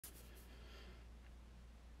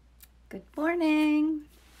Good morning.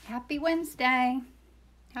 Happy Wednesday.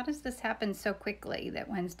 How does this happen so quickly that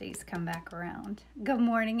Wednesdays come back around? Good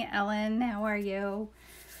morning, Ellen. How are you?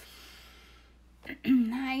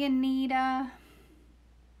 Hi, Anita.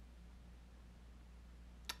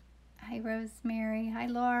 Hi, Rosemary. Hi,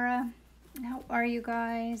 Laura. How are you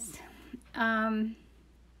guys? I'm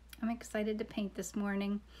excited to paint this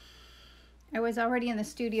morning. I was already in the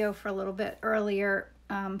studio for a little bit earlier,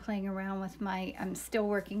 playing around with I'm still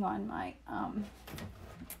working on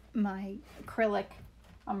my acrylic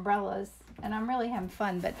umbrellas, and I'm really having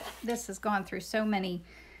fun, but this has gone through so many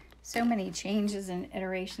changes and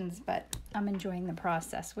iterations, but I'm enjoying the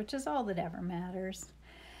process, which is all that ever matters.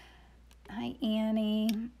 Hi, Annie.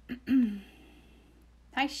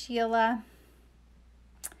 Hi, Sheila.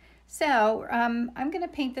 So I'm going to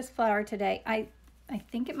paint this flower today. I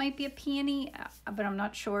think it might be a peony, but I'm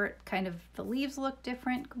not sure. The leaves look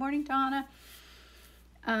different. Good morning, Donna.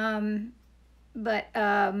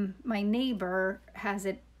 My neighbor has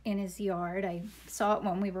it in his yard. I saw it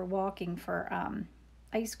when we were walking for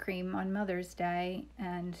ice cream on Mother's Day,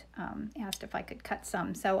 and asked if I could cut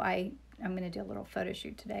some. So I'm going to do a little photo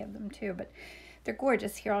shoot today of them too, but they're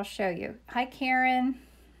gorgeous. Here, I'll show you. Hi, Karen.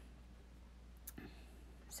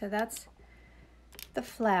 So that's the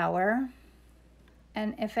flower.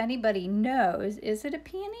 And if anybody knows, is it a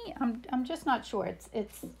peony? I'm just not sure.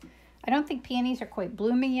 I don't think peonies are quite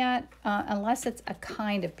blooming yet, unless it's a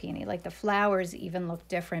kind of peony. Like the flowers even look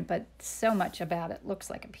different, but so much about it looks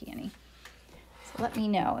like a peony. So let me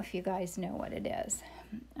know if you guys know what it is.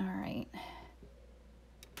 All right.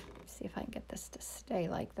 Let's see if I can get this to stay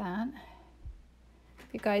like that.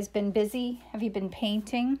 Have you guys been busy? Have you been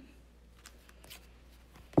painting?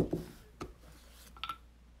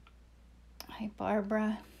 Hi,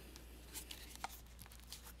 Barbara.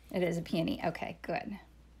 It is a peony. Okay, good.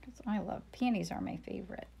 I love peonies, are my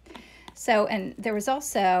favorite. So, and there was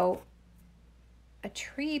also a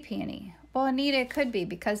tree peony. Well, Anita, it could be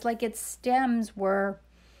because like its stems were,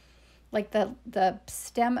 like the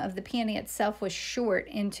stem of the peony itself was short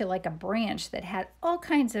into like a branch that had all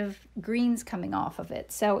kinds of greens coming off of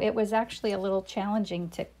it. So it was actually a little challenging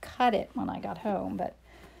to cut it when I got home, but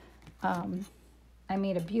I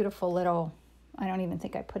made a beautiful little, I don't even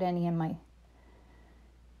think I put any in my,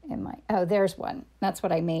 oh, there's one. That's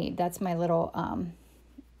what I made. That's my little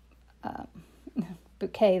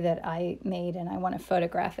bouquet that I made, and I want to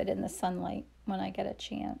photograph it in the sunlight when I get a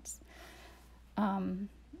chance.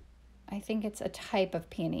 I think it's a type of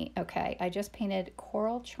peony. Okay, I just painted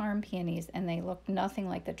coral charm peonies, and they look nothing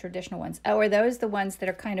like the traditional ones. Oh, are those the ones that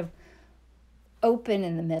are kind of open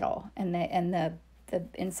in the middle, and the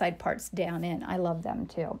inside part's down in? I love them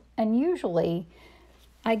too. And usually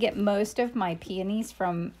I get most of my peonies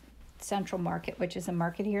from Central Market, which is a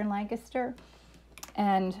market here in Lancaster.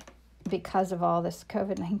 And because of all this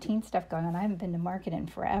COVID-19 stuff going on, I haven't been to market in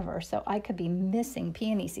forever. So I could be missing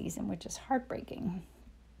peony season, which is heartbreaking.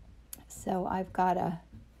 So I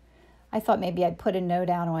thought maybe I'd put a note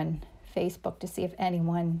out on Facebook to see if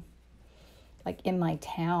anyone like in my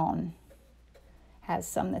town has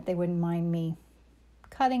some that they wouldn't mind me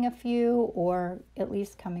cutting a few, or at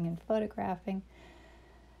least coming and photographing.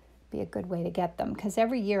 Be a good way to get them, because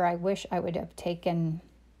every year I wish I would have taken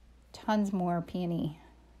tons more peony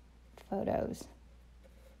photos.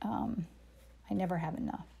 I never have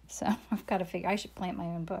enough, so I've got to figure I should plant my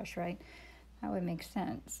own bush, right? That would make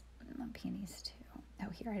sense. I love peonies too. Oh,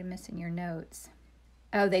 here I'm missing your notes.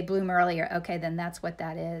 Oh, they bloom earlier. Okay, then that's what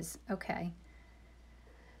that is. Okay.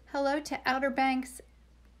 Hello to Outer Banks.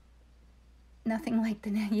 Nothing like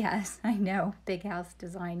yes, I know. Big house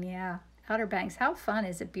design, yeah. Outer Banks, how fun.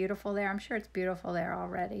 Is it beautiful there? I'm sure it's beautiful there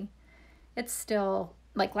already. It's still,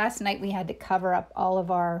 like last night we had to cover up all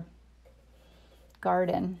of our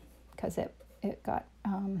garden because it got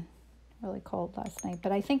really cold last night.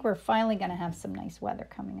 But I think we're finally going to have some nice weather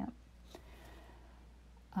coming up.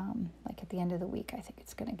 Like at the end of the week, I think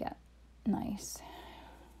it's going to get nice.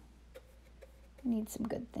 We need some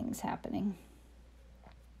good things happening.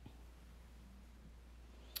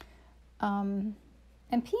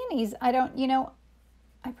 And peonies, I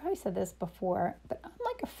probably said this before, but I'm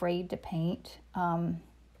like afraid to paint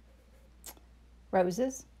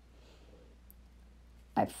roses.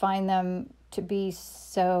 I find them to be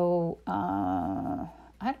so, I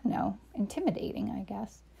don't know, intimidating, I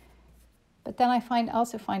guess. But then I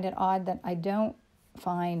also find it odd that I don't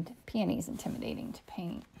find peonies intimidating to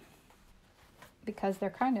paint, because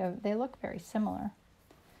they look very similar.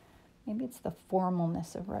 Maybe it's the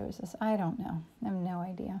formalness of roses. I don't know. I have no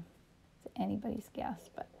idea. It's anybody's guess,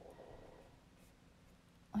 but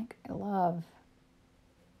like I love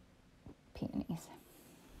peonies.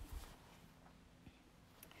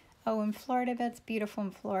 Oh, in Florida, that's beautiful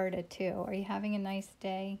in Florida too. Are you having a nice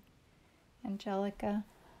day, Angelica?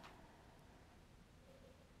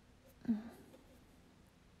 I've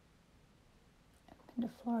been to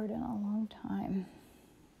Florida in a long time.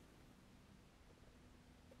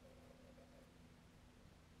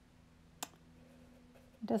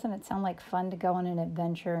 Doesn't it sound like fun to go on an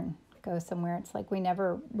adventure and go somewhere? It's like we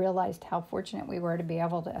never realized how fortunate we were to be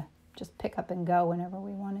able to just pick up and go whenever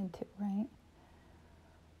we wanted to, right?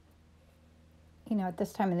 You know, at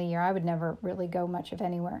this time of the year, I would never really go much of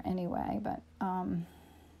anywhere anyway, but I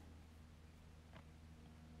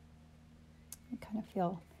kind of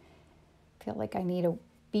feel like I need a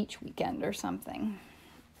beach weekend or something.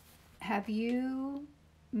 Have you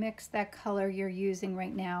mixed that color you're using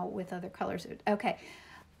right now with other colors? Okay.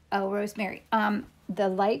 Oh, Rosemary. The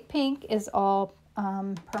light pink is all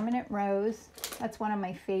permanent rose. That's one of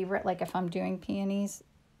my favorite. Like if I'm doing peonies,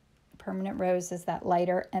 permanent rose is that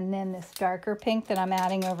lighter. And then this darker pink that I'm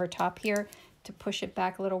adding over top here to push it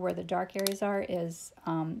back a little where the dark areas are is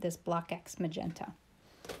this Block X magenta.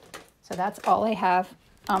 So that's all I have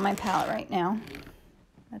on my palette right now.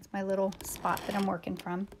 That's my little spot that I'm working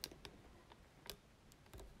from.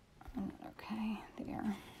 Okay,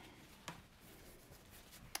 there.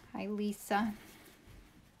 Hi, Lisa.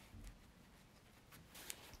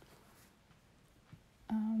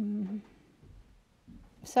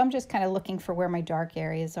 So I'm just kind of looking for where my dark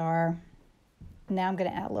areas are. Now I'm going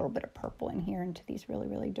to add a little bit of purple in here into these really,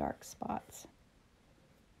 really dark spots.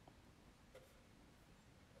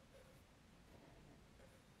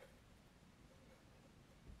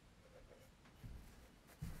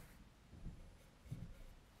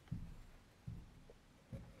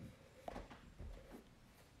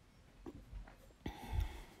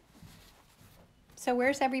 So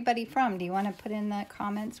where's everybody from? Do you want to put in the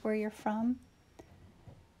comments where you're from?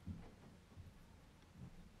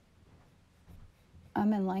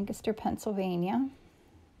 I'm in Lancaster, Pennsylvania.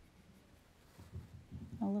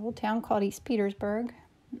 A little town called East Petersburg.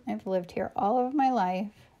 I've lived here all of my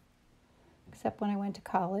life, except when I went to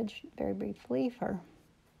college, very briefly. For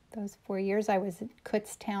those 4 years, I was at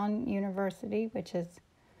Kutztown University, which is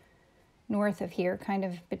north of here, kind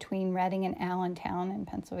of between Reading and Allentown in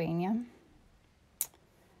Pennsylvania.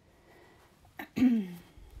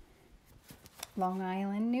 Long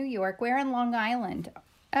Island, New York. Where in Long Island?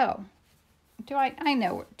 Oh, I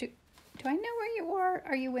know. Do I know where you are?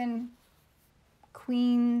 Are you in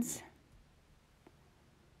Queens?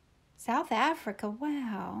 South Africa,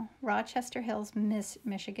 wow. Rochester Hills,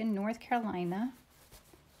 Michigan, North Carolina.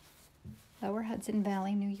 Lower Hudson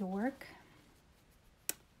Valley, New York.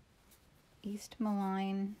 East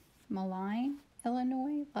Moline,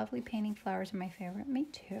 Illinois. Lovely painting flowers are my favorite. Me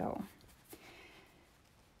too.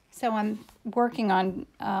 So I'm working on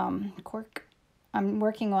I'm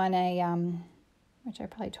working on a which I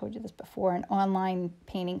probably told you this before, an online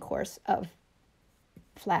painting course of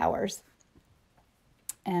flowers.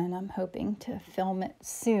 And I'm hoping to film it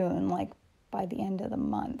soon, like by the end of the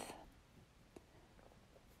month.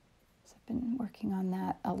 So I've been working on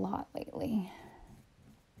that a lot lately.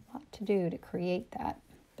 A lot to do to create that.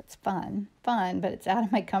 It's fun, but it's out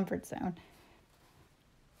of my comfort zone.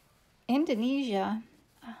 Indonesia.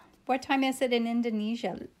 What time is it in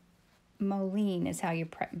Indonesia? Moline is how you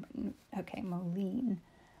okay, Moline.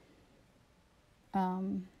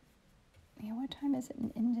 Yeah, what time is it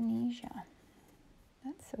in Indonesia?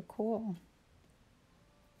 That's so cool.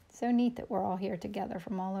 So neat that we're all here together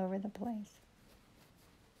from all over the place.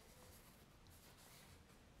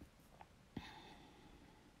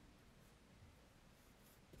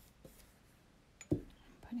 I'm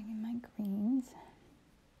putting in my greens.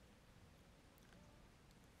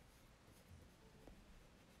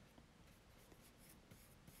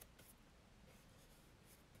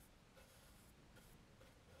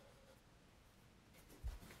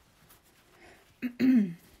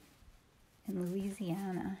 In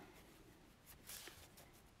Louisiana.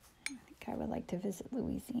 I think I would like to visit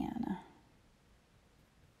Louisiana.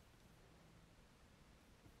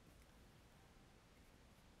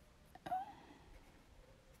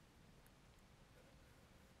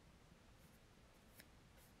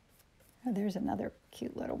 Oh, there's another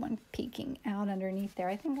cute little one peeking out underneath there.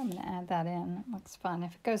 I think I'm going to add that in. It looks fun.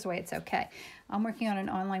 If it goes away, it's okay. I'm working on an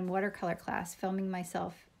online watercolor class. Filming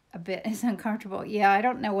myself a bit is uncomfortable. Yeah, I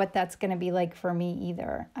don't know what that's going to be like for me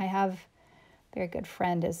either. I have a very good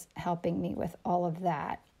friend is helping me with all of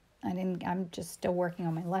that. I'm just still working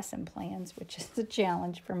on my lesson plans, which is a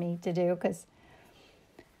challenge for me to do because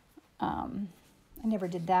I never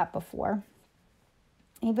did that before.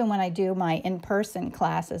 Even when I do my in-person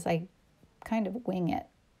classes, I kind of wing it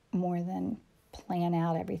more than plan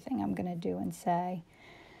out everything I'm going to do and say.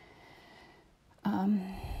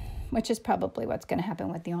 Which is probably what's going to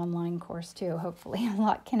happen with the online course too. Hopefully a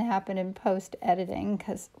lot can happen in post-editing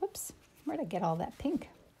because, whoops, where'd I get all that pink?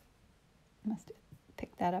 Must have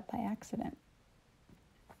picked that up by accident.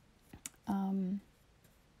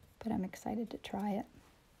 But I'm excited to try it.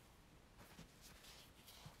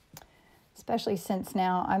 Especially since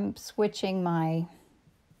now I'm switching my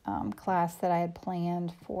class that I had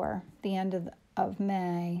planned for the end of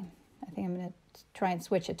May. I think I'm going to try and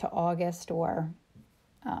switch it to August or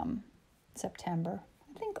September.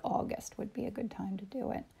 I think August would be a good time to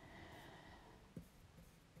do it.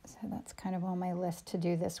 So that's kind of on my list to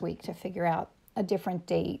do this week, to figure out a different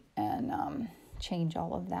date and change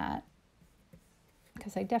all of that.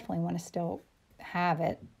 Because I definitely want to still have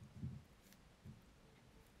it.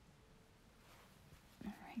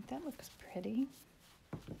 All right, that looks pretty.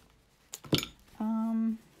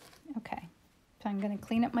 Okay, so I'm going to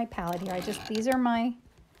clean up my palette here. These are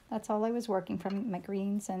that's all I was working from, my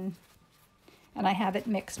greens, and I have it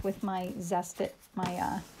mixed with my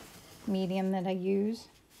my medium that I use.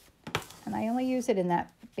 And I only use it in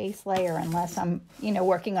that base layer unless I'm,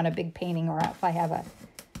 working on a big painting, or if I have a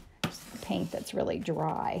paint that's really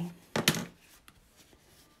dry.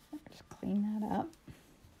 Just clean that up.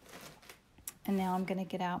 And now I'm going to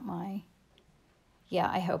get out my,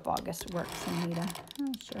 I hope August works, Anita.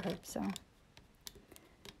 I sure hope so.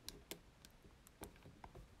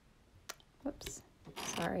 Whoops,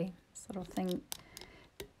 sorry. This little thing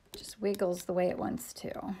just wiggles the way it wants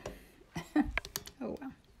to. Oh,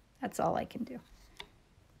 well, that's all I can do.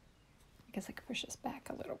 I guess I could push this back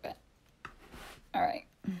a little bit. All right,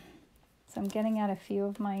 so I'm getting out a few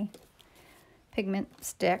of my pigment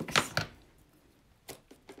sticks.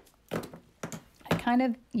 I kind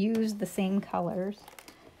of use the same colors.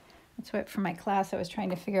 That's what, for my class, I was trying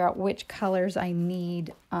to figure out which colors I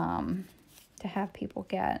need to have people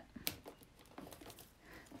get.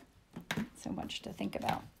 So much to think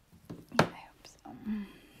about. Yeah, I hope so.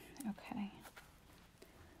 Okay.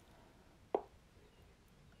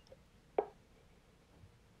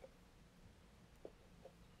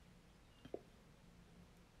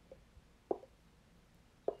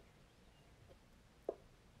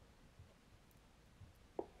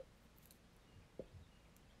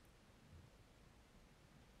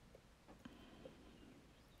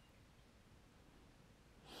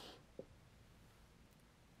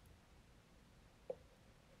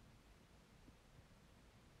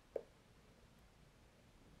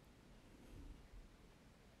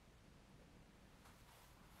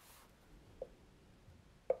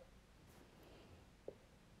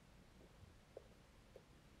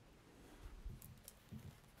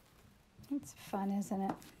 It's fun, isn't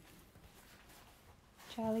it?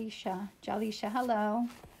 Jalisha, hello.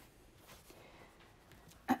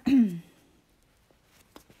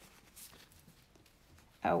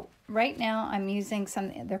 Oh, right now I'm using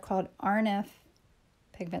they're called RNF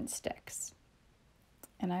pigment sticks.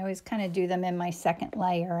 And I always kind of do them in my second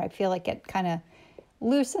layer. I feel like it kind of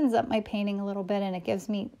loosens up my painting a little bit, and it gives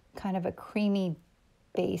me kind of a creamy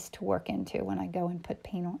base to work into when I go and put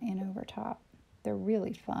paint in over top. They're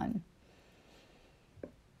really fun.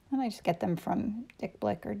 And I just get them from Dick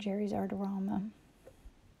Blick or Jerry's Artarama.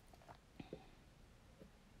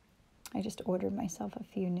 I just ordered myself a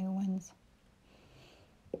few new ones.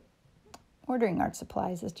 Ordering art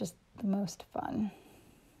supplies is just the most fun.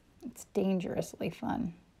 It's dangerously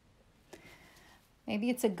fun. Maybe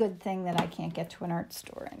it's a good thing that I can't get to an art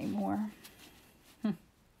store anymore.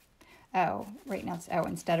 Oh, right now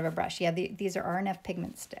instead of a brush. Yeah, these are RNF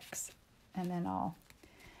pigment sticks. And then I'll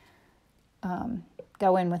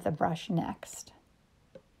go in with a brush next.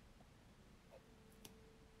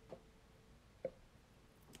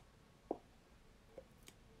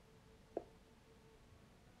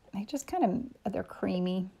 They just they're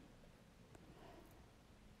creamy.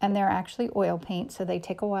 And they're actually oil paint, so they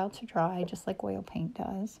take a while to dry, just like oil paint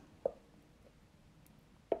does.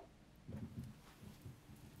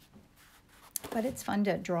 But it's fun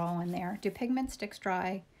to draw in there. Do pigment sticks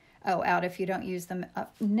dry? Oh, out if you don't use them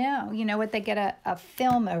up? No. You know what? They get a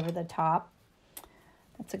film over the top.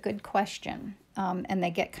 That's a good question. And they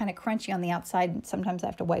get kind of crunchy on the outside, and sometimes I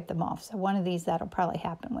have to wipe them off. So one of these that'll probably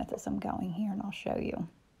happen with as I'm going here, and I'll show you.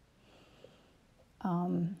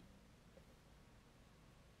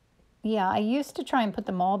 Yeah, I used to try and put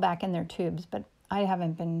them all back in their tubes, but I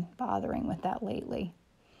haven't been bothering with that lately.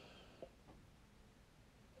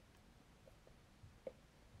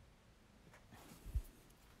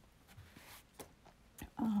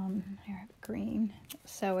 Here I have green.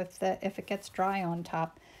 So if it gets dry on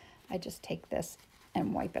top, I just take this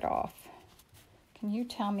and wipe it off. Can you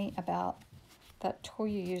tell me about that tool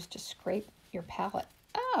you use to scrape your palette?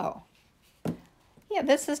 Oh, yeah,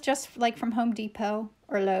 this is just like from Home Depot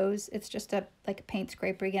or Lowe's. It's just like a paint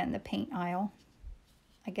scraper you get in the paint aisle.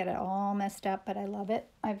 I get it all messed up, but I love it.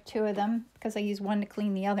 I have two of them because I use one to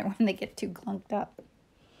clean the other when they get too glunked up.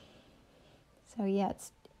 So yeah,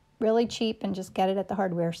 it's really cheap and just get it at the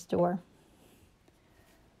hardware store.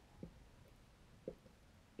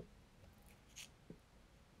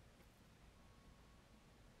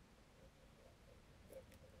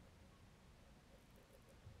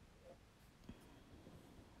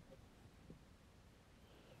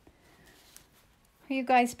 Are you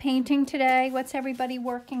guys painting today? What's everybody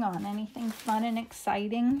working on? Anything fun and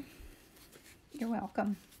exciting? You're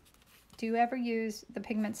welcome. Do you ever use the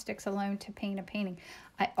pigment sticks alone to paint a painting?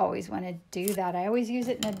 I always want to do that. I always use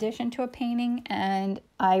it in addition to a painting, and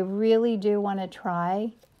I really do want to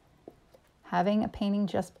try having a painting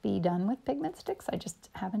just be done with pigment sticks. I just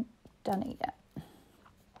haven't done it yet.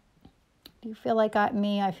 Do you feel like I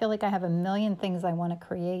feel like I have a million things I want to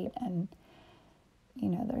create, and you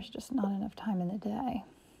know, there's just not enough time in the day,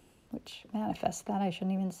 which manifests that. I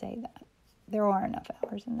shouldn't even say that. There are enough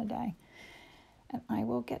hours in the day, and I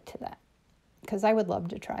will get to that because I would love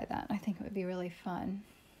to try that. I think it would be really fun.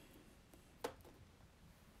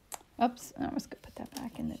 Oops, I was going to put that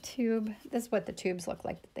back in the tube. This is what the tubes look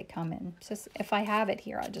like that they come in. It's just, if I have it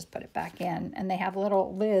here, I'll just put it back in, and they have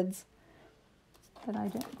little lids that I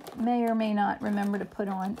may or may not remember to put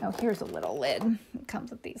on. Oh, here's a little lid. It comes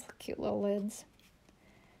with these cute little lids.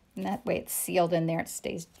 And that way it's sealed in there, it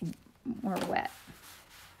stays more wet.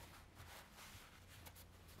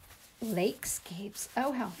 Lakescapes.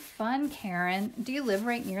 Oh, how fun, Karen. Do you live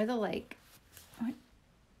right near the lake? What?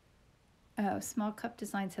 Oh, Small Cup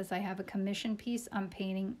Design says, I have a commission piece I'm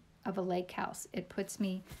painting of a lake house. It puts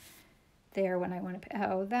me there when I want to.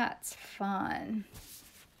 Oh, that's fun.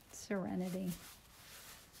 Serenity.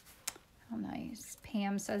 How nice.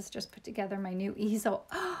 Pam says, just put together my new easel.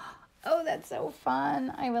 Oh, that's so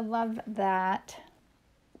fun. I would love that.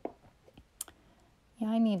 Yeah,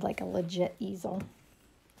 I need like a legit easel.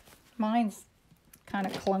 Mine's kind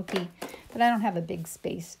of clunky, but I don't have a big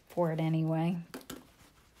space for it anyway.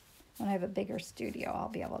 When I have a bigger studio, I'll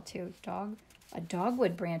be able to. A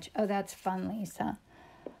dogwood branch. Oh, that's fun, Lisa.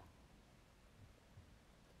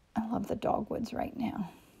 I love the dogwoods right now.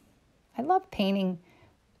 I love painting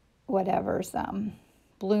whatever's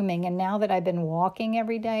blooming, and now that I've been walking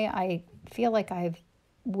every day, I feel like I've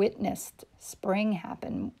witnessed spring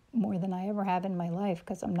happen more than I ever have in my life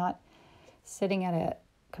because I'm not sitting at a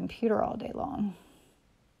computer all day long.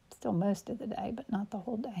 Still most of the day, but not the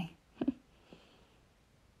whole day.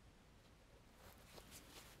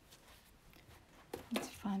 It's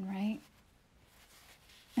fun, right?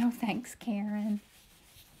 Oh, thanks, Karen.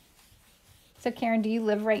 So, Karen, do you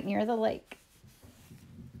live right near the lake?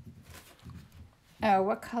 Oh,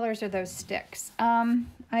 what colors are those sticks?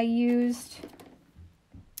 I used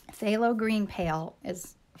Phthalo Green Pale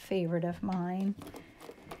is a favorite of mine.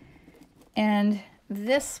 And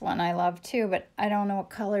this one I love too, but I don't know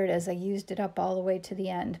what color it is. I used it up all the way to the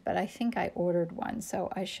end, but I think I ordered one, so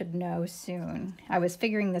I should know soon. I was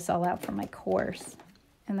figuring this all out for my course.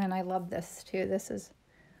 And then I love this too. This is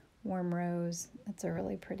Warm Rose. That's a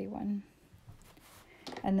really pretty one.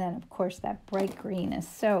 And then, of course, that bright green is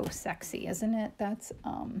so sexy, isn't it? That's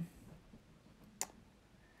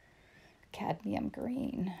cadmium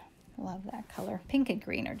green. Love that color. Pink and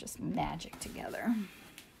green are just magic together.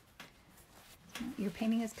 Your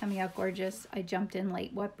painting is coming out gorgeous. I jumped in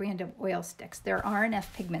late. What brand of oil sticks? They're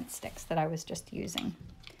R&F pigment sticks that I was just using.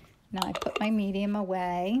 Now I put my medium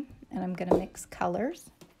away, and I'm going to mix colors.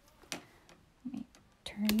 Let me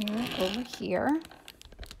turn you over here.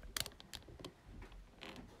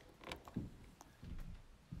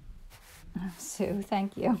 Sue,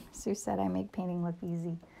 thank you. Sue said I make painting look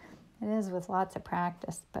easy. It is with lots of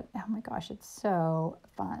practice, but oh my gosh, it's so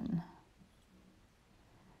fun.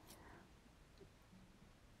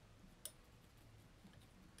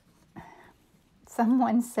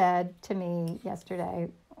 Someone said to me yesterday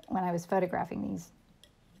when I was photographing these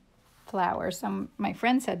flowers, my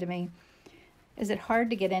friend said to me, is it hard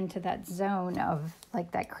to get into that zone of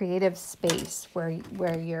like that creative space where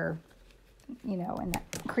you're, you know, in that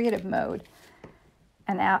creative mode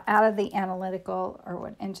and out of the analytical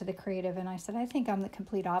or into the creative? And I said, I think I'm the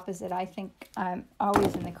complete opposite. I think I'm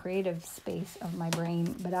always in the creative space of my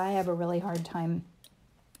brain, but I have a really hard time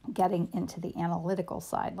getting into the analytical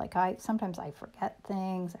side. Like sometimes I forget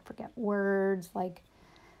things, I forget words, like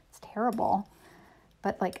it's terrible.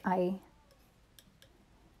 But like the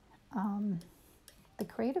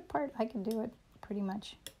creative part, I can do it pretty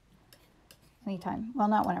much anytime. Well,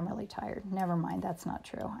 not when I'm really tired. Never mind, that's not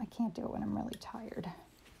true. I can't do it when I'm really tired.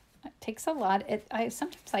 It takes a lot.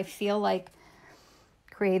 Sometimes I feel like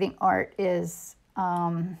creating art is,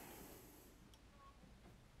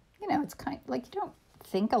 it's kind of like you don't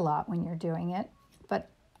think a lot when you're doing it, but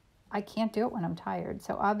I can't do it when I'm tired.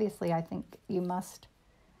 So obviously I think you must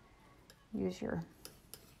use your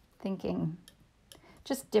thinking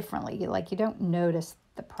just differently. You don't notice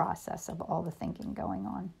the process of all the thinking going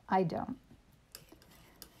on. I don't.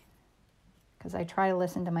 Because I try to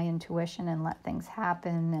listen to my intuition and let things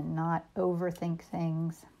happen and not overthink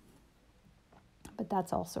things. But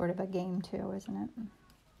that's all sort of a game too, isn't it?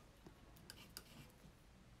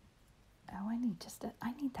 Oh, I need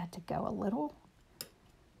that to go a little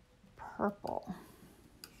purple.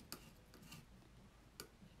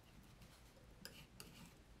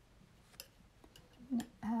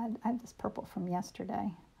 I had this purple from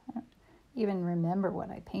yesterday. I don't even remember what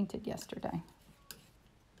I painted yesterday.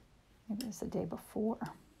 Maybe it was the day before.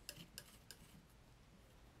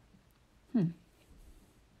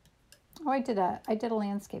 Oh, I did a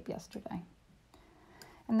landscape yesterday.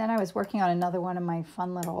 And then I was working on another one of my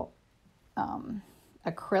fun little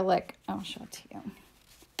acrylic. I'll show it to you.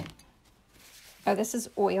 Oh, this is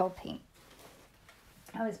oil paint.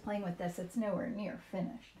 I was playing with this. It's nowhere near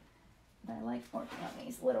finished. But I like working on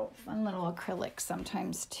these fun little acrylics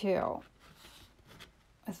sometimes too.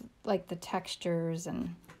 With like the textures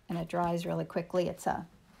and it dries really quickly. It's a,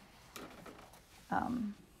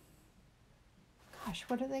 gosh,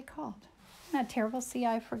 what are they called? Isn't that terrible? See,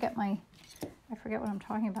 I forget what I'm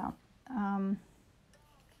talking about.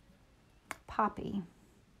 Poppy.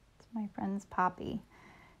 It's my friend's Poppy.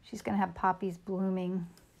 She's going to have poppies blooming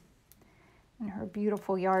in her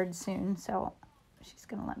beautiful yard soon. So she's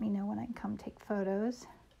going to let me know when I can come take photos.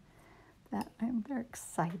 That I'm very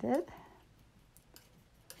excited.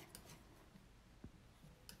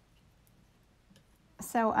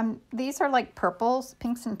 So these are like purples,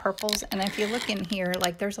 pinks and purples. And if you look in here,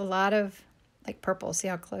 like there's a lot of like purple. See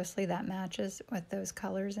how closely that matches with those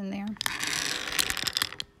colors in there?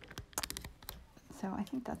 So I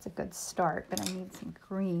think that's a good start, but I need some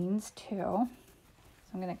greens too. So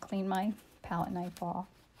I'm going to clean my palette knife off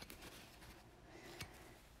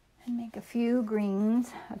and make a few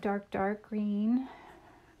greens, a dark green.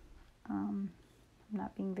 I'm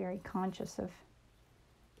not being very conscious of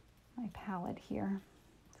my palette here.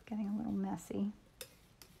 It's getting a little messy.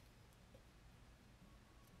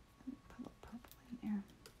 Put a little purple in there.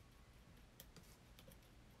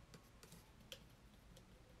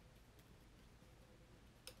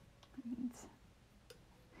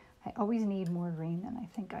 I always need more green than I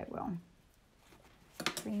think I will.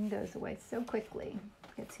 Green goes away so quickly.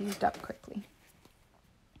 It gets used up quickly.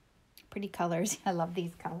 Pretty colors. I love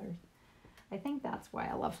these colors. I think that's why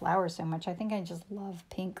I love flowers so much. I think I just love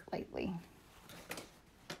pink lately.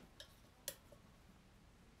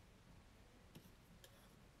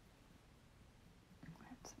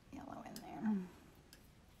 Put some yellow in there.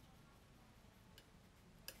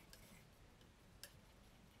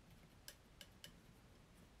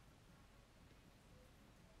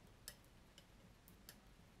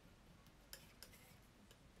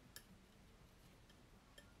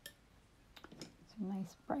 Some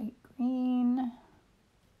nice bright green.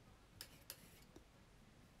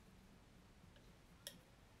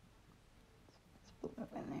 Blue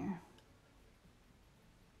in there.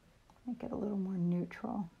 Make it a little more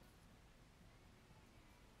neutral.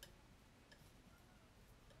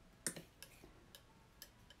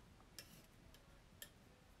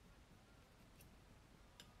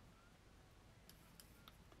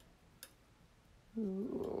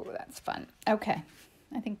 Ooh, that's fun. Okay,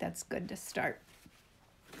 I think that's good to start.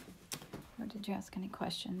 Or did you ask any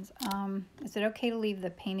questions? Is it okay to leave the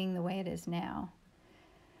painting the way it is now?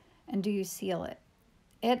 And do you seal it?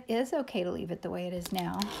 It is okay to leave it the way it is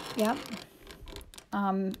now. Yep.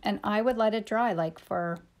 And I would let it dry like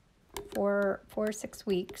for 4 or 6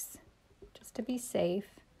 weeks just to be safe.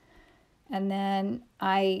 And then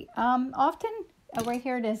I often, right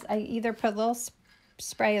here it is, I either put a little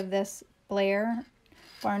spray of this Blair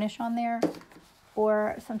varnish on there,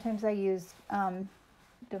 or sometimes I use, I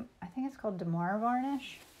think it's called Demar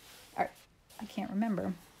varnish. Or, I can't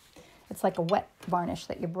remember. It's like a wet varnish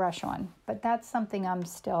that you brush on, but that's something I'm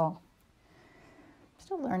still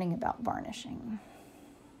learning about varnishing.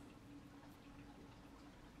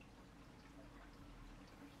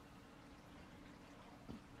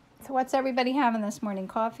 So what's everybody having this morning,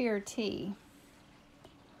 coffee or tea?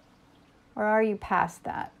 Or are you past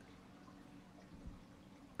that?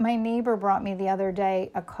 My neighbor brought me the other day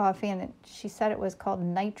a coffee, and she said it was called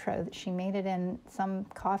Nitro, that she made it in some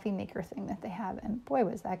coffee maker thing that they have. And boy,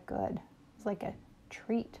 was that good. It was like a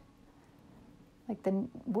treat. Like the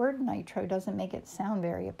word nitro doesn't make it sound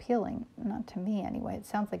very appealing. Not to me anyway. It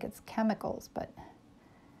sounds like it's chemicals, but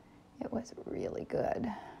it was really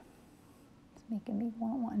good. It's making me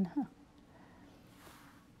want one, huh?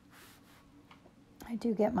 I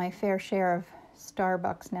do get my fair share of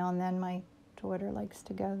Starbucks now and then. My daughter likes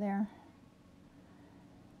to go there.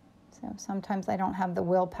 So sometimes I don't have the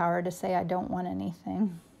willpower to say I don't want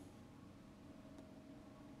anything.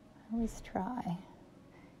 I always try.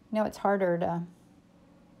 You know, it's harder to,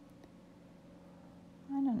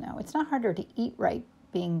 I don't know, it's not harder to eat right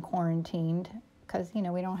being quarantined because, you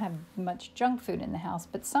know, we don't have much junk food in the house,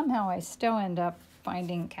 but somehow I still end up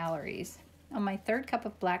finding calories. On my third cup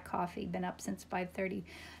of black coffee, been up since 5:30.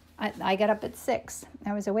 I got up at 6.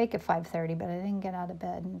 I was awake at 5:30, but I didn't get out of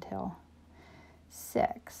bed until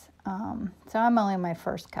 6. So I'm only on my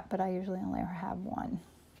first cup, but I usually only ever have one.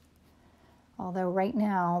 Although right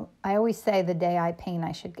now, I always say the day I paint,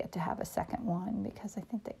 I should get to have a second one because I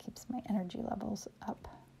think that keeps my energy levels up.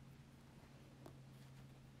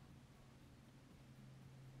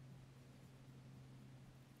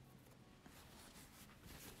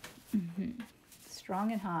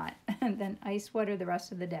 Strong and hot, and then ice water the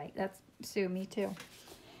rest of the day. That's Sue, me too.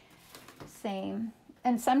 Same.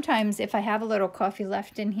 And sometimes if I have a little coffee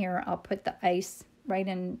left in here, I'll put the ice right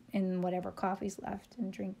in whatever coffee's left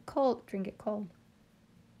and drink it cold.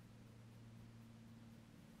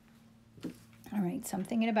 All right, so I'm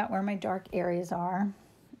thinking about where my dark areas are.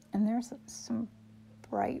 And there's some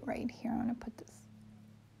bright right here. I'm going to put this.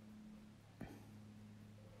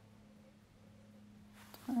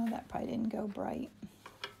 Oh, that probably didn't go bright.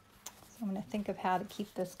 So I'm going to think of how to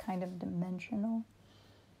keep this kind of dimensional.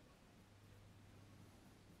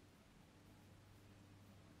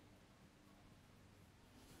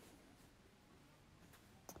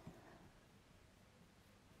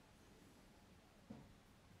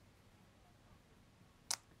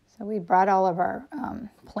 So we brought all of our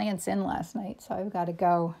plants in last night, so I've got to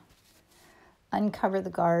go uncover the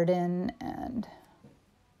garden and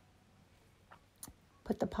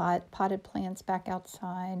put the potted plants back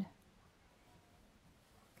outside.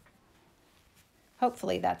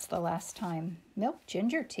 Hopefully that's the last time. Milk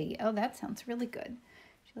ginger tea. Oh, that sounds really good.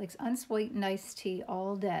 She likes unsweetened iced tea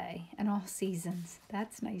all day and all seasons.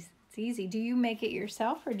 That's nice. It's easy. Do you make it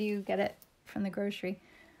yourself or do you get it from the grocery?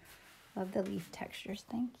 Love the leaf textures.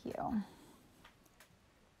 Thank you.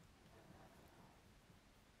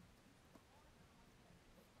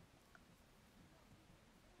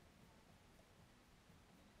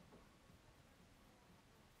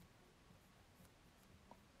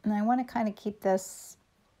 And I want to kind of keep this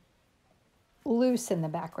loose in the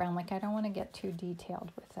background. Like I don't want to get too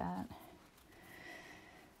detailed with that.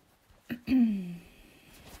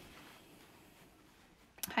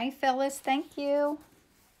 Hi, Phyllis. Thank you.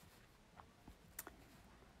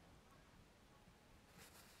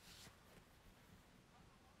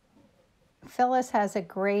 Phyllis has a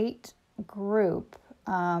great group.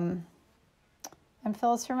 And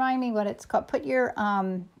Phyllis, remind me what it's called. Put your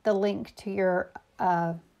the link to your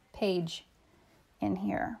page in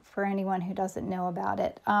here for anyone who doesn't know about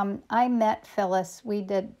it. I met Phyllis.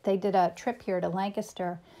 They did a trip here to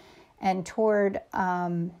Lancaster and toured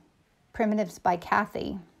Primitives by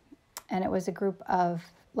Kathy. And it was a group of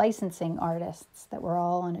licensing artists that were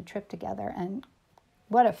all on a trip together. And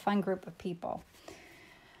what a fun group of people.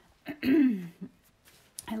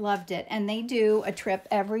 I loved it. And they do a trip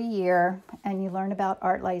every year and you learn about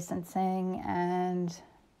art licensing and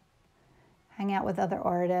hang out with other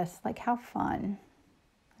artists. Like how fun.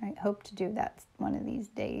 I hope to do that one of these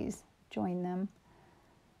days. Join them.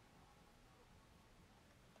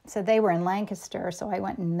 So they were in Lancaster, so I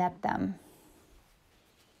went and met them.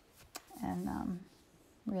 And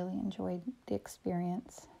really enjoyed the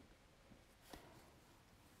experience.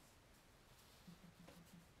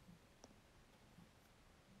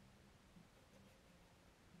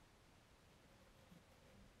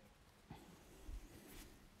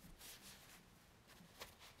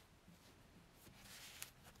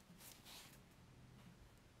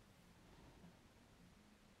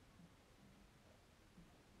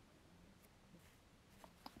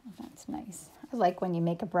 That's nice. I like when you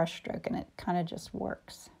make a brush stroke and it kind of just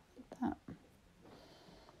works like that.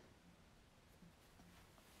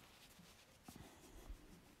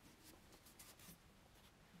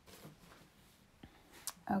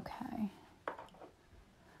 Okay.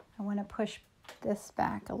 I want to push this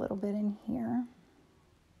back a little bit in here.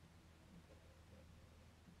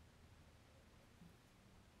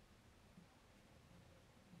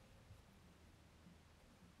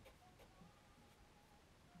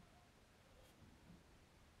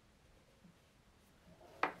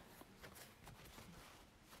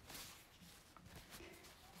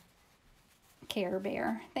 Care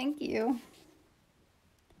Bear. Thank you.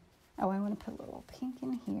 Oh, I want to put a little pink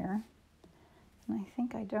in here. And I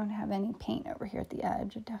think I don't have any paint over here at the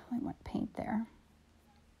edge. I definitely want paint there.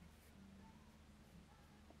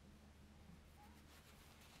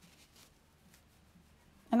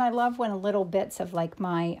 And I love when little bits of like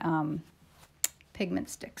my pigment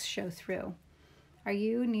sticks show through. Are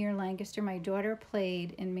you near Lancaster? My daughter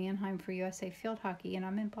played in Mannheim for USA Field Hockey, and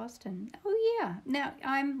I'm in Boston. Oh, yeah. No,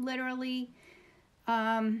 I'm literally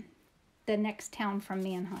the next town from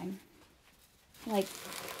Mannheim. Like,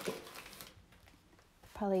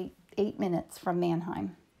 probably 8 minutes from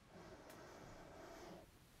Mannheim.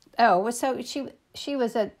 Oh, so she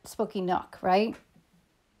was at Spooky Nook, right?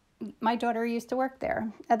 My daughter used to work there.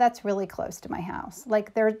 That's really close to my house.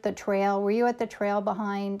 Like, there's the trail. Were you at the trail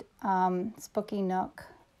behind Spooky Nook?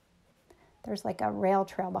 There's like a rail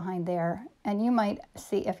trail behind there. And you might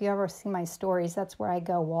see, if you ever see my stories, that's where I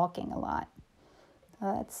go walking a lot.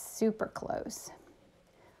 That's super close.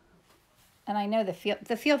 And I know the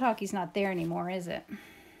field hockey's not there anymore, is it?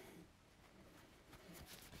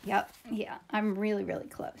 Yep, yeah, I'm really, really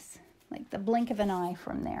close. Like the blink of an eye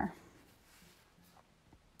from there.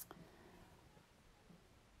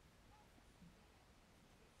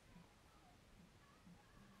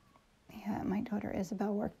 Yeah, my daughter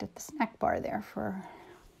Isabel worked at the snack bar there for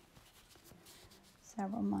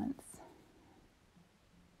several months.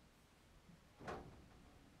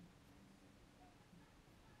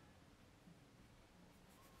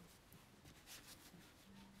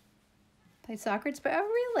 Play soccer?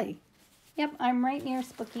 Oh, really? Yep, I'm right near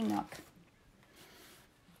Spooky Nook.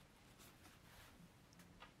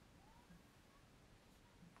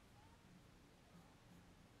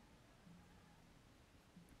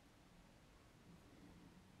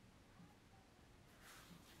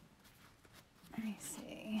 Let me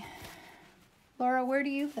see. Laura, where do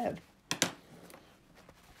you live? All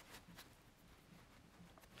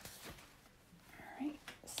right.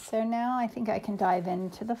 So now I think I can dive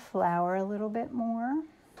into the flower a little bit more.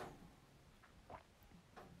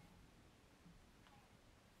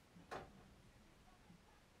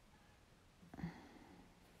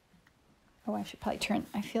 Oh, I should probably turn,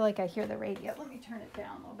 I feel like I hear the radio. Let me turn it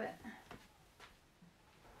down a little bit.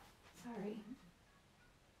 Sorry.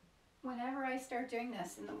 Whenever I start doing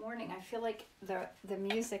this in the morning, I feel like the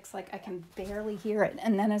music's like I can barely hear it.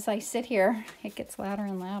 And then as I sit here, it gets louder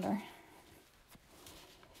and louder.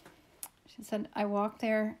 She said, I walk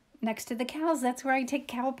there next to the cows. That's where I take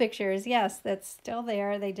cow pictures. Yes, that's still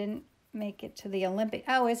there. They didn't make it to the Olympic.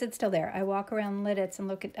 Oh, is it still there? I walk around Lidditz and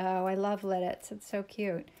look at, oh, I love Lidditz. It's so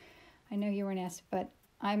cute. I know you weren't asked, but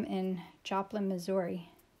I'm in Joplin, Missouri.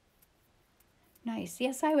 Nice.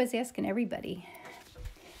 Yes, I was asking everybody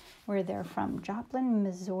where they're from. Joplin,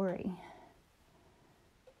 Missouri.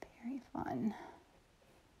 Very fun.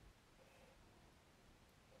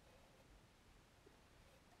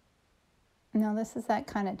 Now, this is that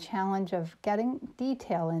kind of challenge of getting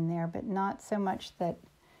detail in there, but not so much that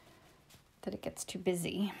it gets too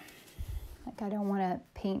busy. Like, I don't want to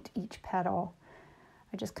paint each petal.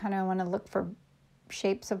 I just kind of want to look for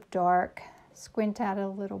shapes of dark, squint at it a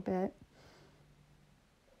little bit.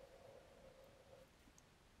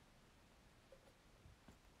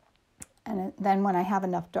 And then when I have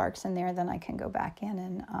enough darks in there, then I can go back in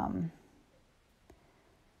and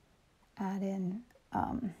add in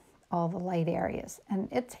all the light areas. And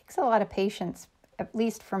it takes a lot of patience, at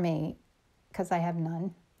least for me, because I have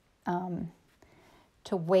none,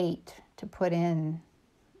 to wait to put in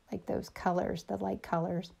like those colors, the light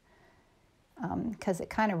colors, because it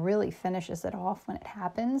kind of really finishes it off when it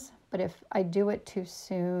happens. But if I do it too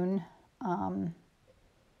soon, I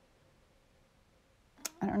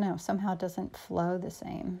don't know, somehow it doesn't flow the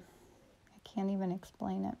same. I can't even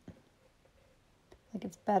explain it. Like,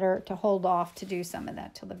 it's better to hold off to do some of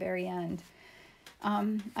that till the very end.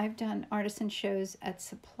 I've done artisan shows at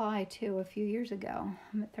Supply too a few years ago.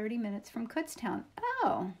 I'm at 30 minutes from Kutztown.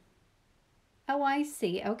 Oh, I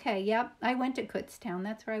see. Okay, yep. I went to Kutztown.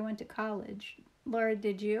 That's where I went to college. Laura,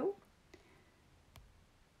 did you?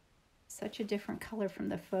 Such a different color from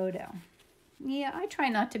the photo. Yeah, I try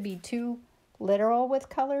not to be too literal with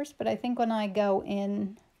colors, but I think when I go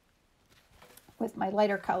in with my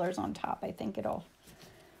lighter colors on top, I think it'll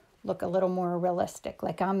look a little more realistic.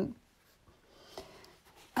 Like I'm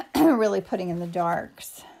really putting in the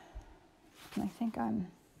darks. And I think I'm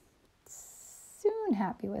soon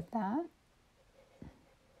happy with that.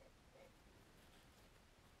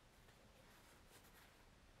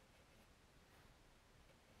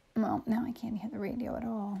 Well, now I can't hear the radio at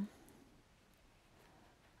all.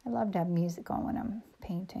 I love to have music on when I'm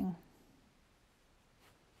painting.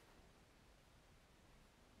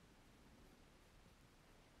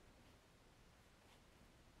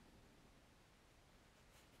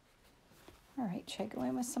 All right, should I go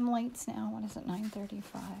in with some lights now? What is it,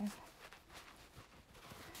 9:35?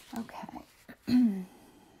 Okay.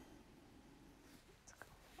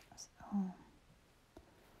 So,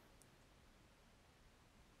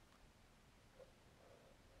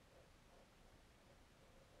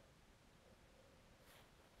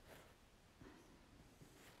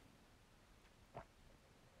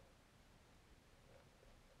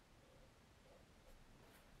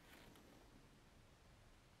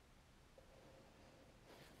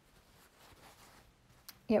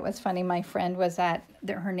 it was funny. My friend was at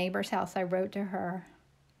her neighbor's house. I wrote to her,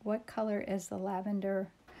 what color is the lavender?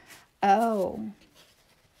 Oh,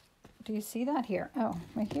 do you see that here? Oh,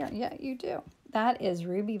 right here. Yeah, you do. That is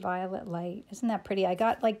Ruby Violet Light. Isn't that pretty? I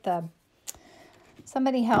got like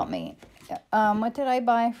somebody help me. What did I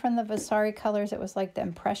buy from the Vasari Colors? It was like the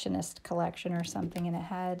Impressionist collection or something, and it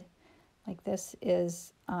had, like, this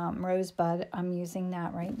is Rosebud. I'm using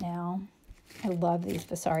that right now. I love these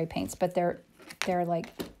Vasari paints, but they're like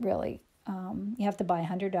really, you have to buy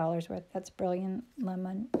 $100 worth. That's Brilliant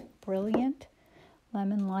Lemon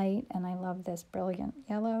Light, and I love this Brilliant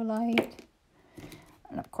Yellow Light.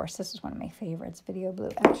 And of course, this is one of my favorites, Video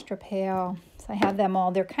Blue Extra Pale. So I have them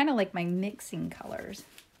all. They're kind of like my mixing colors.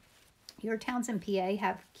 Your towns in PA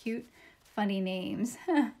have cute, funny names.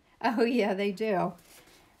 Oh yeah, they do.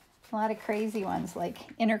 A lot of crazy ones like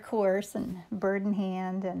Intercourse and Bird in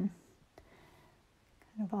Hand, and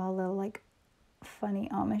kind of all little like funny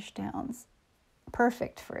Amish towns.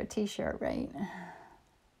 Perfect for a t-shirt, right?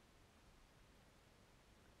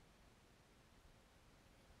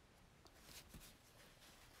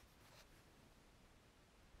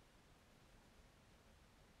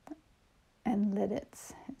 And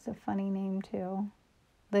Lidditz is a funny name too.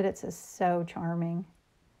 Lidditz is so charming.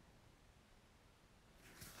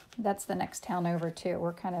 That's the next town over too.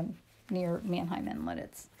 We're kind of near Mannheim and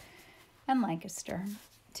Lidditz. And Lancaster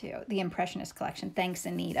too. The Impressionist collection. Thanks,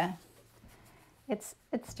 Anita. It's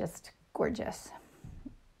just gorgeous.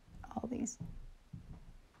 All these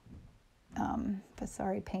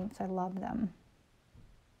Vasari paints, I love them.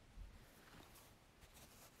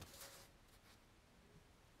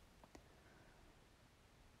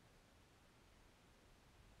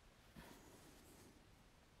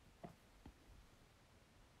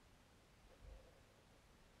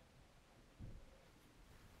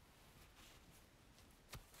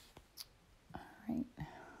 All right.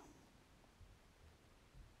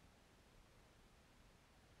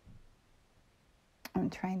 I'm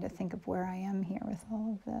trying to think of where I am here with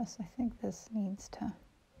all of this. I think this needs to...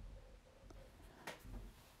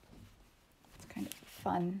 It's kind of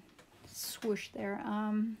fun swoosh there.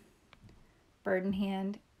 Bird in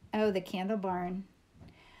Hand. Oh, the Candle Barn.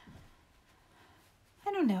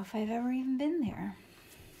 I don't know if I've ever even been there.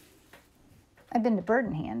 I've been to Bird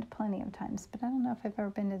in Hand plenty of times, but I don't know if I've ever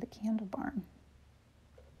been to the Candle Barn.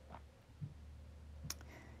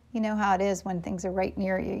 You know how it is when things are right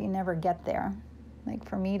near you, you never get there. Like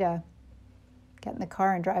for me to get in the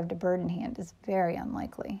car and drive to Bird in Hand is very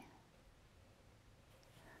unlikely.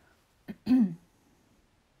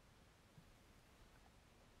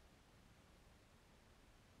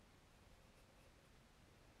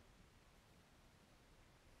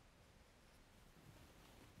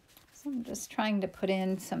 So I'm just trying to put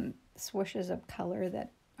in some swooshes of color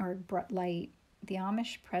that are light. The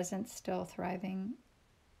Amish presence still thriving.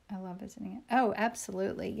 I love visiting it. Oh,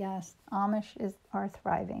 absolutely, yes. Amish are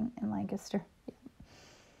thriving in Lancaster.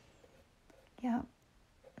 Yeah.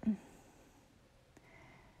 And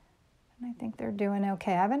I think they're doing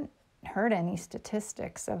okay. I haven't heard any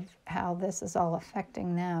statistics of how this is all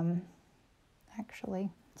affecting them. Actually,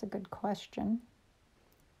 it's a good question.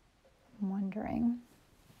 I'm wondering.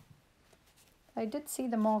 I did see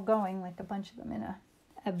them all going, like a bunch of them in a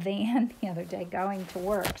van the other day going to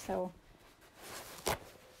work. So,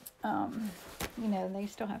 you know, they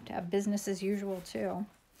still have to have business as usual too.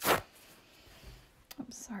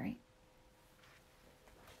 Oops, sorry.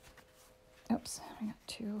 Oops, I got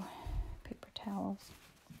 2 paper towels.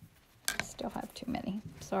 Still have too many.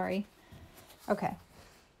 Sorry. Okay.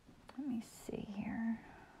 Let me see here.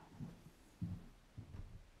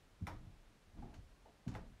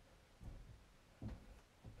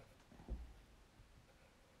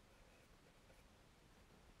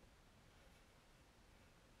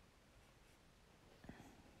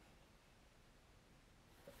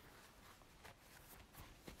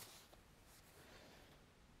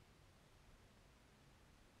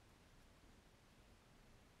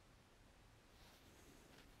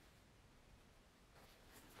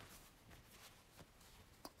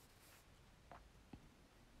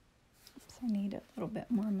 I need a little bit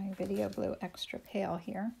more of my Video Blue Extra Pale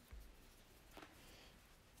here.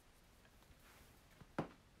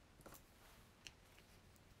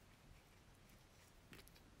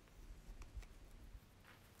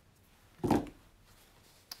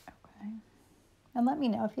 And let me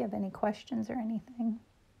know if you have any questions or anything.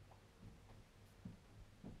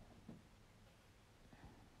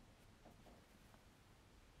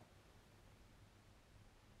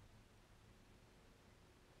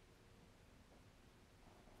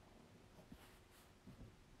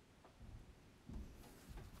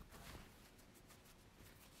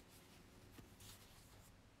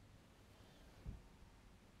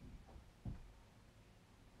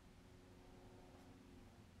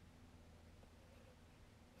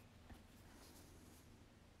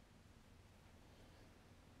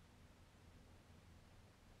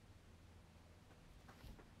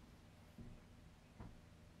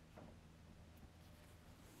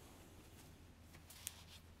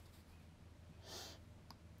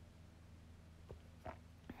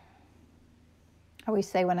 I always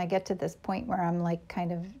say when I get to this point where I'm like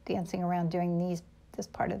kind of dancing around doing this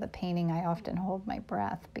part of the painting, I often hold my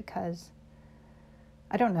breath because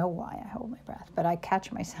I don't know why I hold my breath, but I catch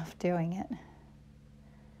myself doing it.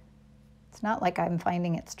 It's not like I'm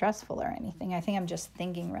finding it stressful or anything. I think I'm just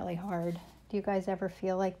thinking really hard. Do you guys ever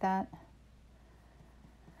feel like that?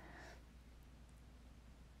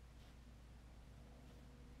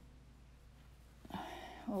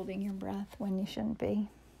 Holding your breath when you shouldn't be.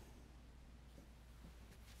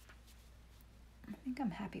 I think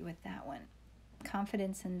I'm happy with that one.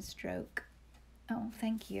 Confidence and stroke. Oh,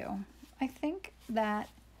 thank you. I think that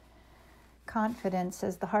confidence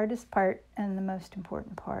is the hardest part and the most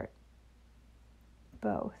important part,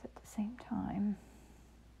 both at the same time.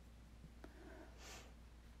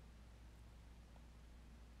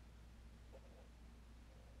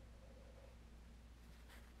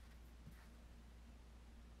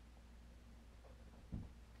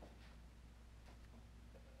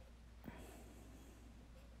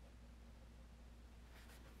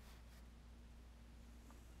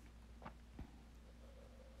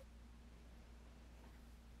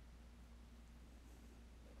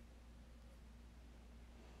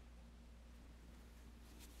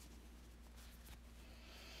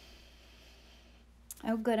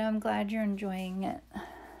 Oh, good. I'm glad you're enjoying it.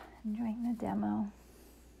 Enjoying the demo.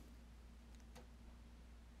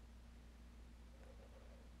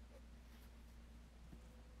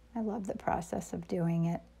 I love the process of doing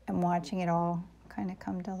it and watching it all kind of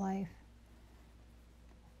come to life.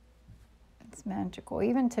 It's magical.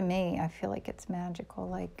 Even to me, I feel like it's magical.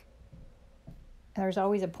 Like, there's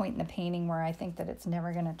always a point in the painting where I think that it's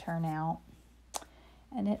never going to turn out.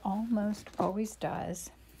 And it almost always does.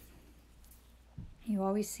 You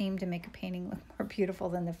always seem to make a painting look more beautiful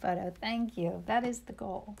than the photo. Thank you. That is the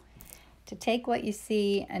goal. To take what you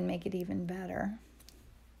see and make it even better.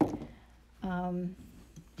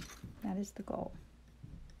 That is the goal.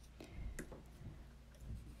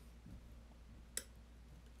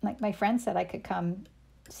 Like my friend said, I could come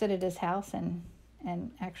sit at his house and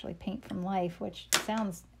actually paint from life, which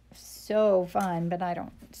sounds so fun, but I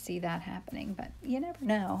don't see that happening. But you never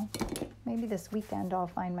know. Maybe this weekend I'll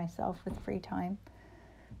find myself with free time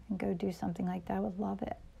and go do something like that. I would love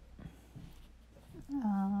it.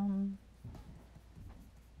 I'm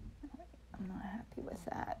not happy with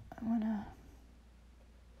that. I want to...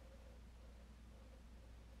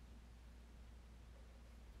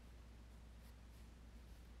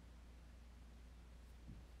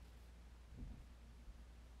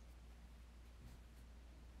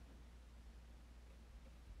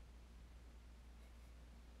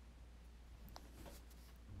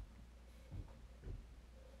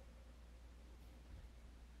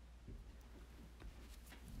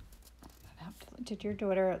 Did your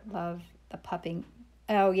daughter love the pupping?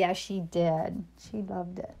 Oh, yeah, she did. She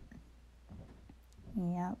loved it.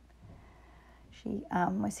 Yep. She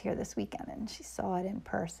was here this weekend and she saw it in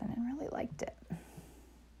person and really liked it.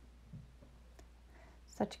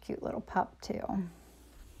 Such a cute little pup, too.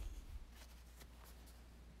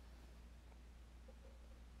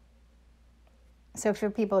 So for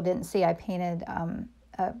people who didn't see, I painted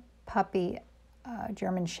a puppy,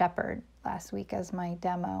 German Shepherd, last week as my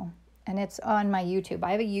demo. And it's on my YouTube. I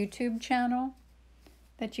have a YouTube channel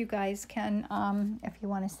that you guys can, if you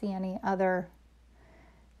want to see any other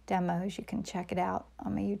demos, you can check it out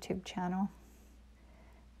on my YouTube channel.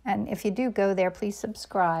 And if you do go there, please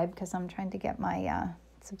subscribe, because I'm trying to get my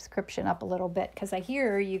subscription up a little bit, because I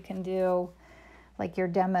hear you can do like your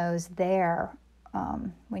demos there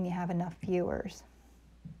when you have enough viewers.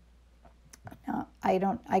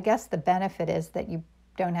 I guess the benefit is that you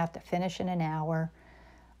don't have to finish in an hour.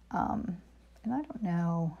 And I don't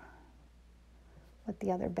know what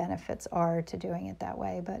the other benefits are to doing it that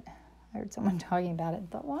way, but I heard someone talking about it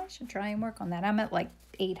and thought, well, I should try and work on that. I'm at like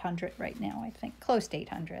 800 right now, I think, close to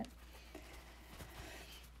 800.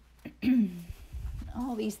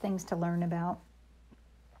 all these things to learn about.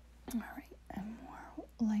 All right, and more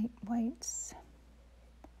light whites.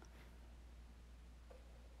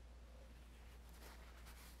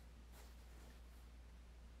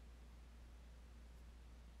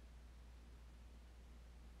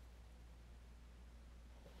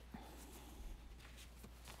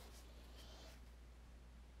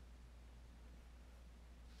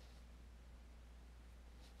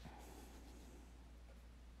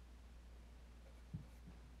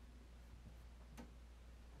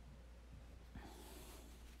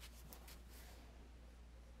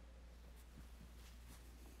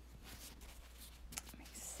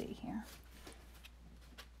 See here.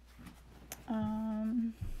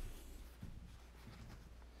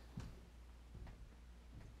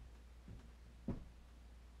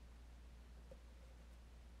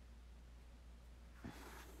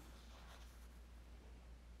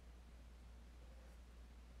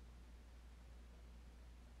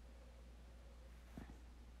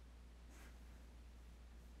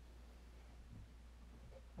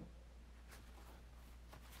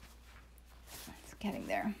 It's getting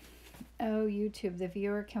there. Oh, YouTube, the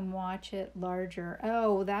viewer can watch it larger.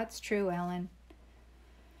 Oh, that's true, Ellen.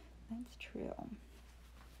 That's true.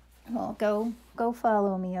 Well, go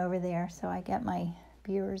follow me over there so I get my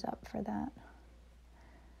viewers up for that.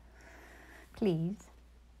 Please.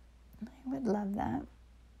 I would love that.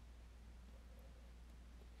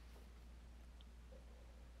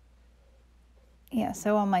 Yeah,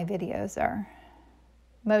 so all my videos are,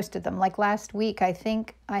 most of them. Like last week, I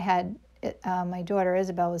think I had, my daughter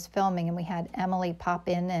Isabel was filming and we had Emily pop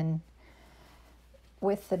in and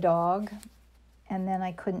with the dog, and then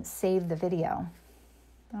I couldn't save the video.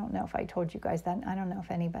 I don't know if I told you guys that. I don't know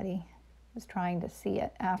if anybody was trying to see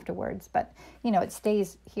it afterwards, but you know, it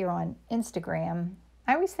stays here on Instagram.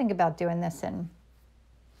 I always think about doing this in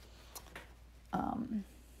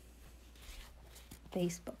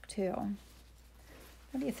Facebook too.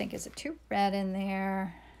 What do you think? Is it too red in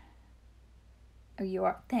there? Oh, you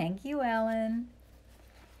are. Thank you, Ellen.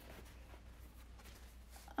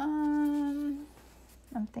 I'm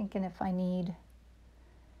thinking if I need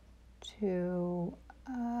to,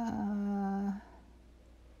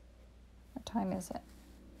 what time is it?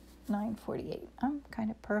 9:48. I'm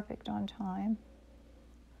kind of perfect on time.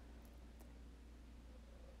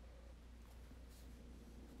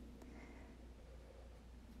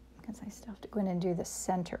 Because I still have to go in and do the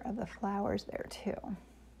center of the flowers there too.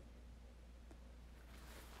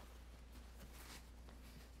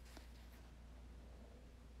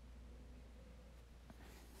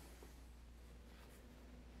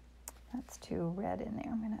 That's too red in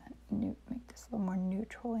there. I'm going to make this a little more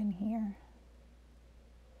neutral in here.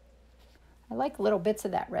 I like little bits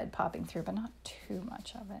of that red popping through, but not too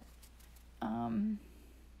much of it.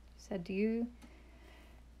 Said,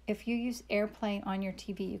 if you use AirPlay on your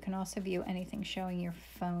TV, you can also view anything showing your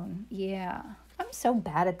phone. Yeah, I'm so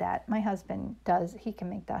bad at that. My husband does. He can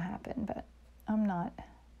make that happen, but I'm not.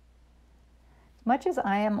 As much as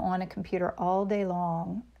I am on a computer all day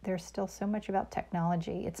long, there's still so much about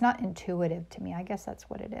technology. It's not intuitive to me. I guess that's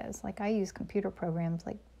what it is. Like I use computer programs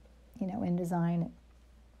like, you know, InDesign,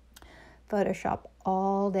 Photoshop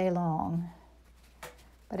all day long.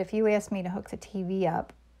 But if you ask me to hook the TV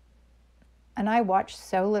up, and I watch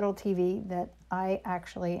so little TV that I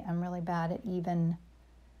actually am really bad at even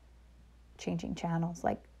changing channels.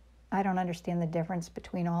 Like I don't understand the difference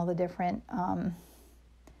between all the different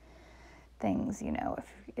things, you know,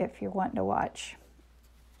 if you're wanting to watch,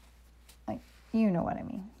 like, you know what I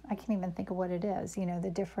mean. I can't even think of what it is, you know, the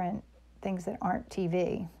different things that aren't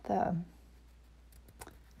TV,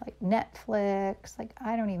 like Netflix, like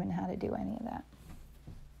I don't even know how to do any of that.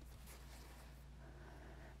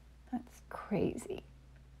 That's crazy.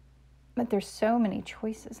 But there's so many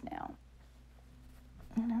choices now.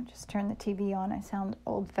 And I'll just turn the TV on. I sound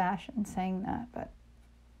old-fashioned saying that, but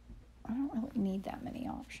I don't really need that many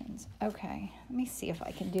options. Okay, let me see if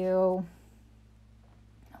I can do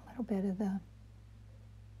a little bit of the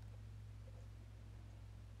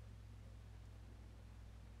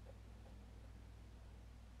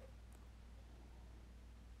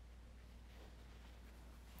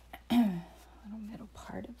little middle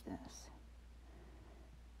part of this.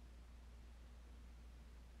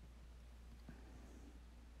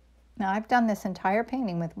 Now I've done this entire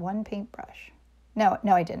painting with one paintbrush. No,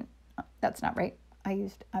 I didn't. That's not right.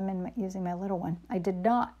 I'm using my little one. I did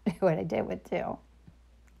not do what I did with two.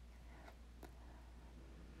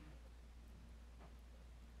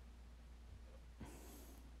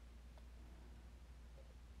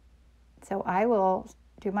 So I will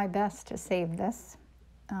do my best to save this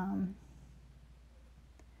and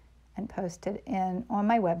and post it on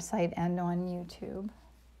my website and on YouTube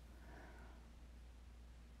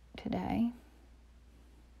today.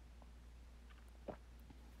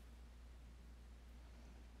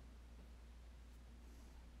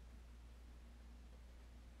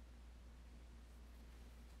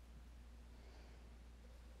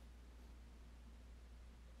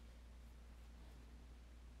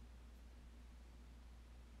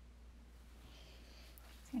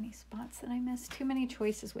 Any spots that I missed? Too many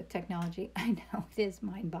choices with technology. I know, it is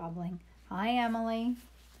mind-boggling. Hi, Emily.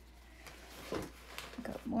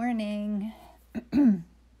 Good morning.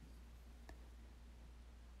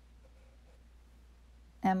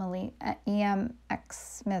 Emily, EMX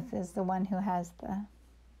Smith is the one who has the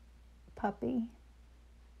puppy.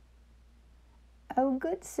 Oh,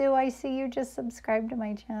 good, Sue. I see you just subscribed to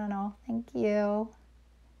my channel. Thank you.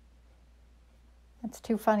 That's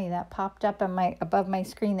too funny. That popped up on above my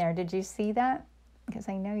screen there. Did you see that? Because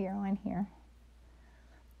I know you're on here.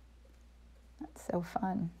 That's so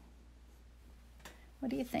fun.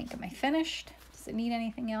 What do you think? Am I finished? Does it need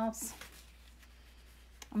anything else?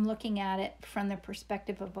 I'm looking at it from the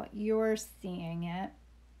perspective of what you're seeing it.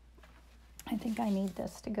 I think I need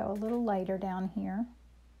this to go a little lighter down here.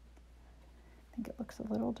 I think it looks a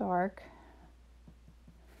little dark.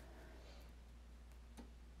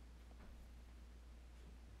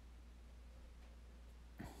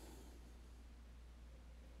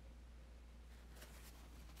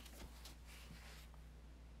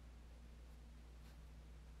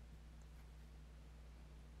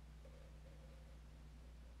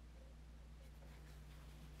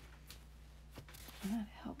 That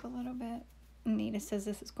help a little bit. Anita says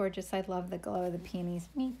this is gorgeous. I love the glow of the peonies.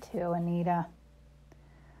 Me too, Anita.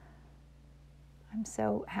 I'm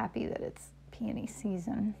so happy that it's peony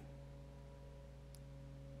season.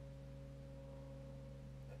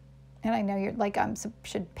 And I know you're like,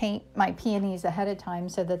 should paint my peonies ahead of time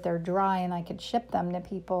so that they're dry and I could ship them to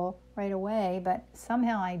people right away, but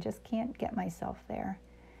somehow I just can't get myself there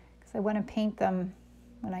because I want to paint them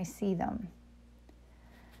when I see them.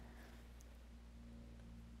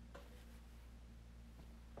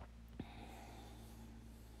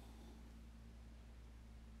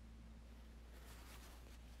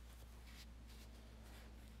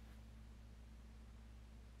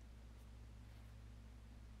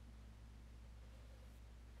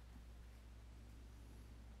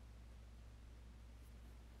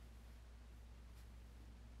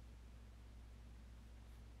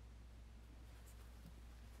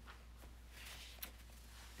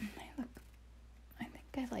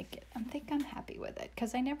 I like it. I think I'm happy with it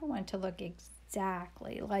because I never want it to look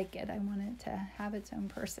exactly like it. I want it to have its own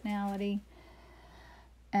personality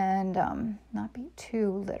and not be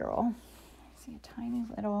too literal. I see a tiny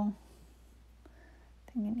little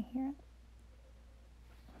thing in here.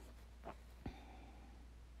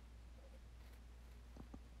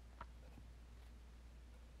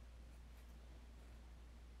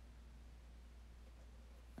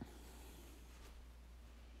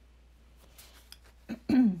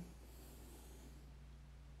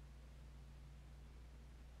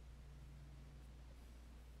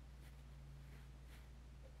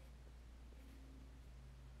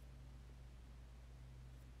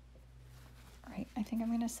 Right, I think I'm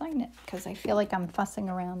going to sign it because I feel like I'm fussing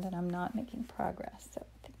around and I'm not making progress. So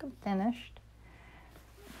I think I'm finished.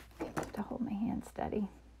 I have to hold my hand steady.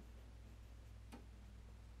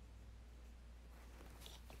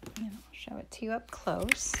 And I'll show it to you up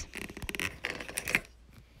close.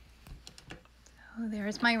 Oh,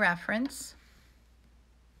 there's my reference,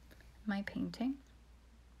 my painting,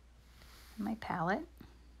 my palette.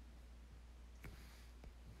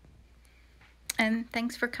 And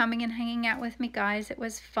thanks for coming and hanging out with me, guys. It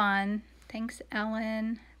was fun. Thanks,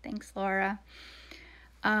 Ellen. Thanks, Laura.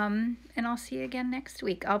 And I'll see you again next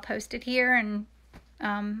week. I'll post it here and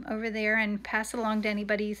over there and pass it along to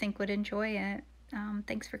anybody you think would enjoy it.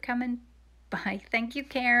 Thanks for coming. Bye. Thank you,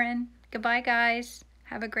 Karen. Goodbye, guys.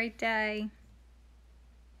 Have a great day.